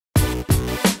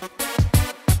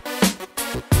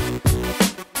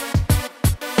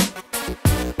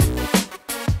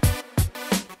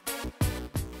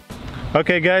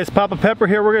Okay guys, Papa Pepper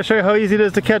here. We're going to show you how easy it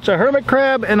is to catch a hermit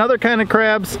crab and other kind of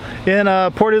crabs in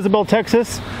Port Isabel,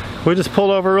 Texas. We just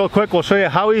pulled over real quick. We'll show you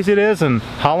how easy it is and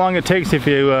how long it takes if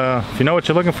you know what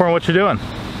you're looking for and what you're doing.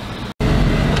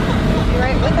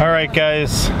 Alright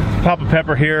guys, Papa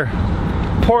Pepper here.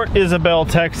 Port Isabel,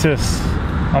 Texas.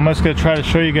 I'm just going to try to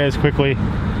show you guys quickly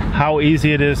how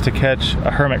easy it is to catch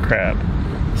a hermit crab.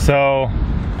 So,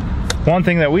 one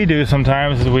thing that we do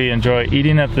sometimes is we enjoy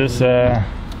eating at this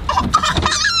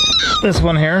this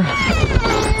one here.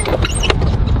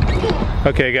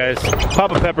 Okay guys,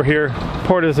 Papa Pepper here,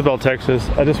 Port Isabel, Texas.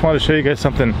 I just want to show you guys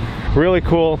something really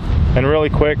cool and really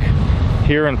quick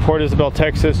here in Port Isabel,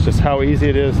 Texas, just how easy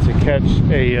it is to catch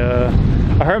a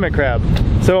hermit crab.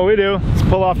 So what we do is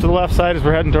pull off to the left side as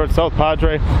we're heading towards South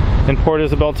Padre in Port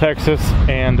Isabel, Texas,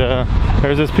 and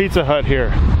there's this Pizza Hut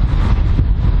here.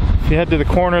 If you head to the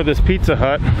corner of this Pizza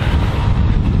Hut,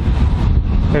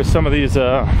 there's some of these,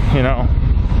 you know,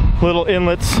 little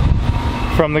inlets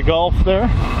from the Gulf there.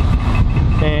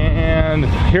 And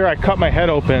here I cut my head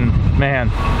open, man,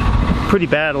 pretty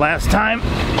bad last time.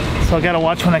 So I gotta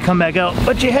watch when I come back out.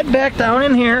 But you head back down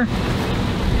in here,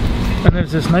 and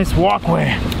there's this nice walkway.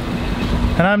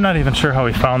 And I'm not even sure how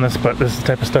we found this, but this is the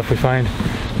type of stuff we find.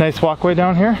 Nice walkway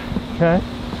down here, okay.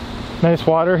 Nice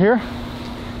water here.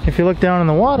 If you look down in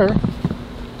the water,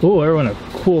 ooh, everyone, a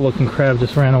cool looking crab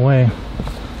just ran away.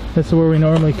 This is where we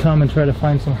normally come and try to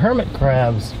find some hermit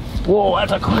crabs. Whoa,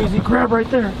 that's a crazy crab right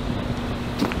there.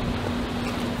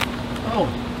 Oh,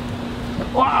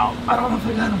 wow, I don't know if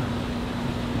I got him.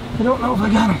 I don't know if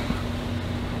I got him.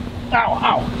 Ow,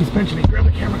 ow, he's pinching me. Grab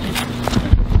the camera, please.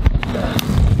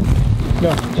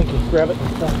 No, Pinky, grab it.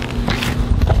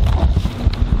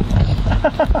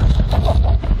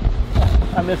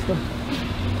 I missed him.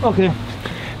 Okay,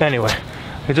 anyway,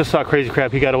 I just saw a crazy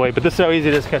crab, he got away, but this is how easy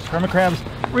it is to catch hermit crabs.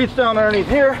 Reach down underneath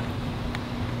here,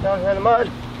 down here in the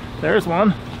mud. There's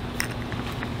one.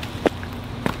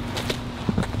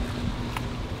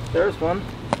 There's one.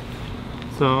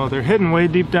 So they're hidden way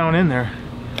deep down in there.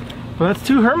 Well, that's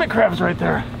two hermit crabs right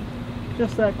there.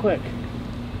 Just that quick.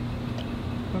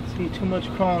 Don't see too much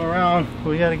crawling around.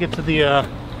 We gotta get to the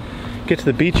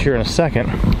beach here in a second.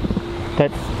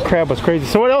 That crab was crazy.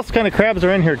 So what else kind of crabs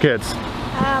are in here, kids?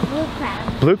 Blue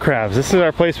crabs. Blue crabs. This is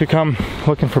our place we come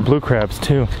looking for blue crabs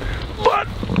too. But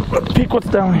let's peek what's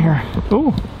down here.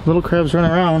 Ooh, little crabs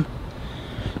running around.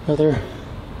 Other.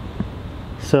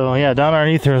 So yeah, down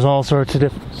underneath there's all sorts of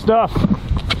different stuff.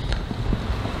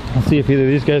 I'll see if either of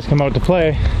these guys come out to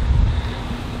play.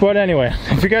 But anyway,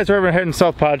 if you guys are ever heading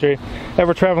South Padre,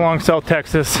 ever travel along South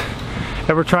Texas,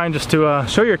 ever trying just to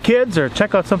show your kids or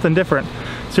check out something different,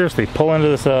 seriously, pull into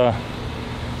this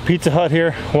Pizza Hut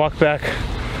here, walk back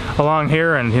along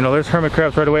here, and you know, there's hermit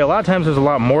crabs right away. A lot of times there's a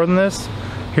lot more than this.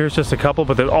 Here's just a couple,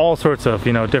 but there's all sorts of,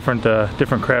 you know, different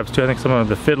crabs too. I think some of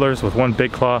the fiddlers with one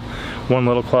big claw, one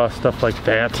little claw, stuff like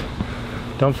that.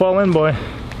 Don't fall in, boy.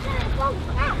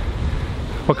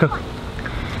 What?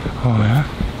 Oh yeah.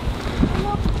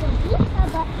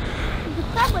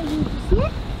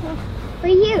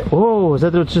 Right here. Oh, is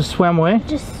that what just swam away?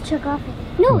 Just took off.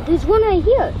 No, there's one right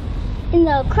here in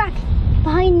the crack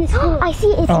behind this hole. I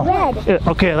see it. It's red. Yeah,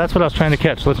 okay, that's what I was trying to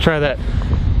catch. Let's try that.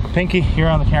 Pinky, you're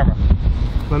on the camera.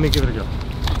 Let me give it a go.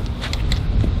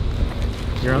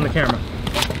 You're on the camera.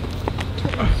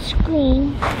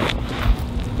 Screen.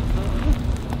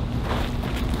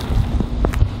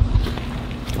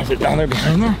 Is it down there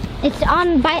behind there? It's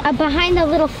on behind the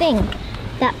little thing,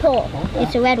 that pole. Okay.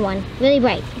 It's a red one, really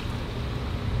bright.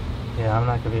 Yeah, I'm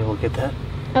not gonna be able to get that.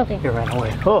 Okay. It ran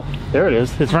away. Oh, there it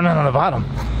is. It's running on the bottom.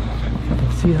 I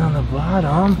can see it on the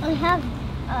bottom. I have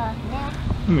net.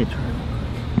 Let me try it.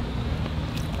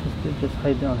 Just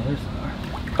hide down here somewhere.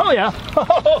 Oh yeah!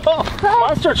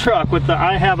 Monster truck with the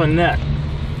I have a net.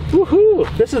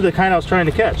 Woohoo! This is the kind I was trying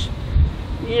to catch.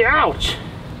 Ouch!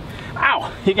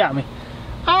 Ow! He got me.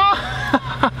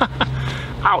 Ah!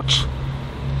 Ouch!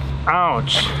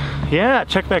 Ouch! Yeah,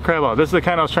 check that crab out. This is the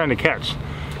kind I was trying to catch.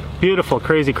 Beautiful,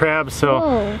 crazy crabs. So,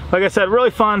 whoa. Like I said,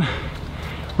 really fun,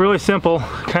 really simple,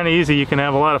 kind of easy. You can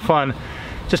have a lot of fun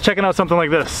just checking out something like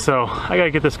this. So I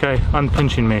gotta get this guy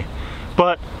unpinching me.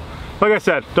 But like I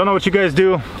said, don't know what you guys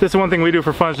do. This is one thing we do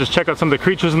for fun, is just check out some of the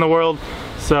creatures in the world.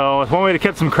 So it's one way to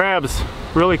catch some crabs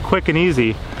really quick and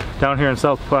easy down here in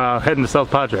heading to South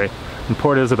Padre in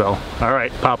Port Isabel. All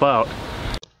right, pop out.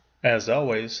 As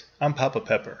always, I'm Papa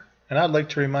Pepper, and I'd like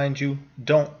to remind you,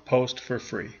 don't post for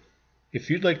free. If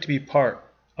you'd like to be part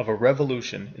of a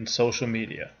revolution in social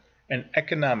media, an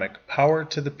economic power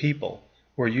to the people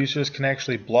where users can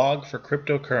actually blog for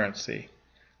cryptocurrency,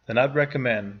 then I'd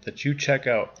recommend that you check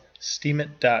out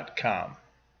steemit.com.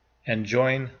 and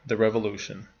join the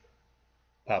revolution.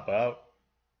 Papa out.